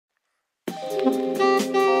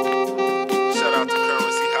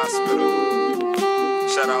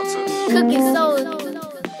Shout out to Cooking Soul.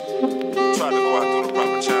 Try to go out through the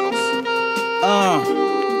proper channels.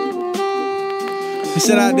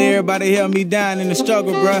 Shout out to everybody help me down in the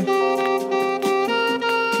struggle, bruh.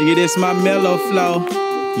 Nigga, this my mellow flow.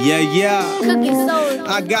 Yeah. Cooking Soul.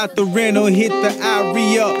 I got the rental, hit the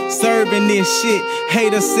Irie up, serving this shit.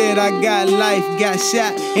 Hater said I got life, got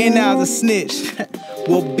shot, and I was a snitch.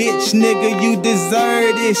 Well, bitch, nigga, you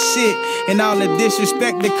deserve this shit. And all the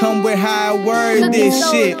disrespect that come with how I word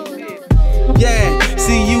this shit. Yeah,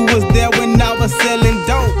 see, you was there when I was selling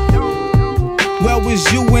dope. Where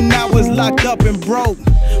was you when I was locked up and broke?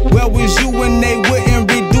 Where was you when they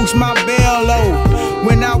wouldn't reduce my bail load?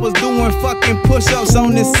 When I was doing fucking push-ups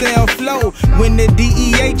on the cell floor? When the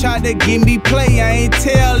DEA tried to give me play, I ain't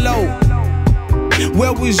tell low.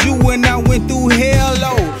 Where was you when I went through hell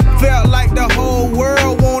low? Felt like the whole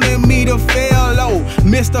world wanted me to fail low.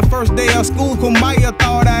 Missed the first day of school, Kumaya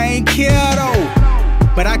thought I ain't care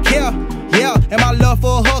though. But I care. Yeah, and my love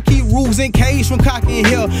for her keep rules in cage from cocking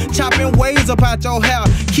here. Chopping waves up out your house.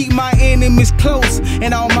 Keep my enemies close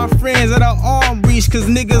and all my friends at arm reach. Cause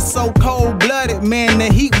niggas so cold-blooded, man,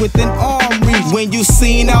 the heat within arm reach. When you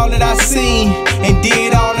seen all that I seen and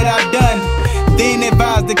did all that I done, then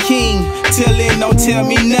advise the king, till then don't tell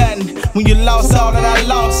me nothing. When you lost all that I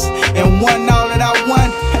lost and won all that I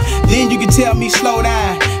won, then you can tell me slow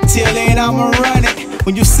down, till then I'ma run it.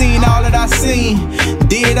 When you seen all that I seen,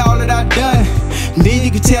 did all that I done, then you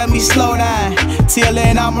can tell me slow down, till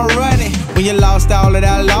then I'ma run it. When you lost all that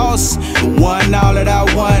I lost, won all that I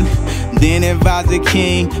won, then advise the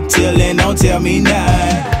king, till then don't tell me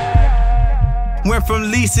nothing. Went from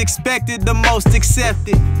least expected to most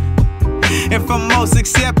accepted, and from most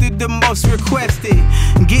accepted to most requested.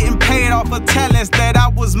 Getting paid off of talents that I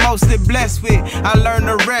was mostly blessed with. I learned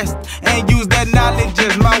the rest and used that knowledge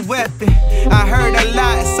as my weapon. I heard a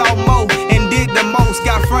lot, saw more, and did the most.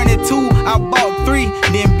 Got fronted 2, I bought 3,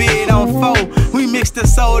 then bid on 4. We mixed the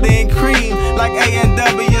soda and cream like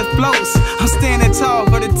A&W floats. I'm standing tall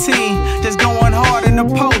for the team, just going hard in the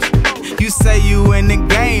post. You say you in the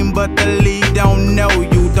game, but the league don't know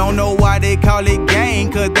you. Don't know why they call it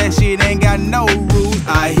game, cause that shit ain't got no rules.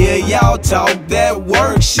 I hear y'all talk that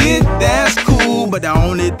work shit, that's cool, but the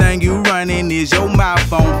only thing you running is your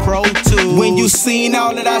mouth on Pro Tools. When you seen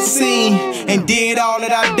all that I seen and did all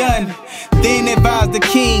that I done, then advise the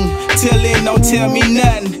king, till then don't tell me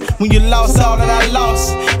nothing. When you lost all that I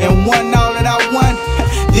lost and won all that I won,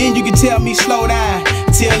 then you can tell me slow down,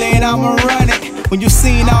 till then I'ma run it. When you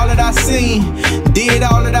seen all that I seen, did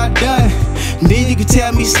all that I done, then you can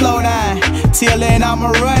tell me slow down, till then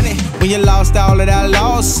I'ma run it. When you lost all that I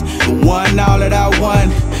lost, won all that I won,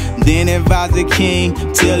 then advise the king,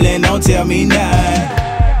 till then don't tell me nothing.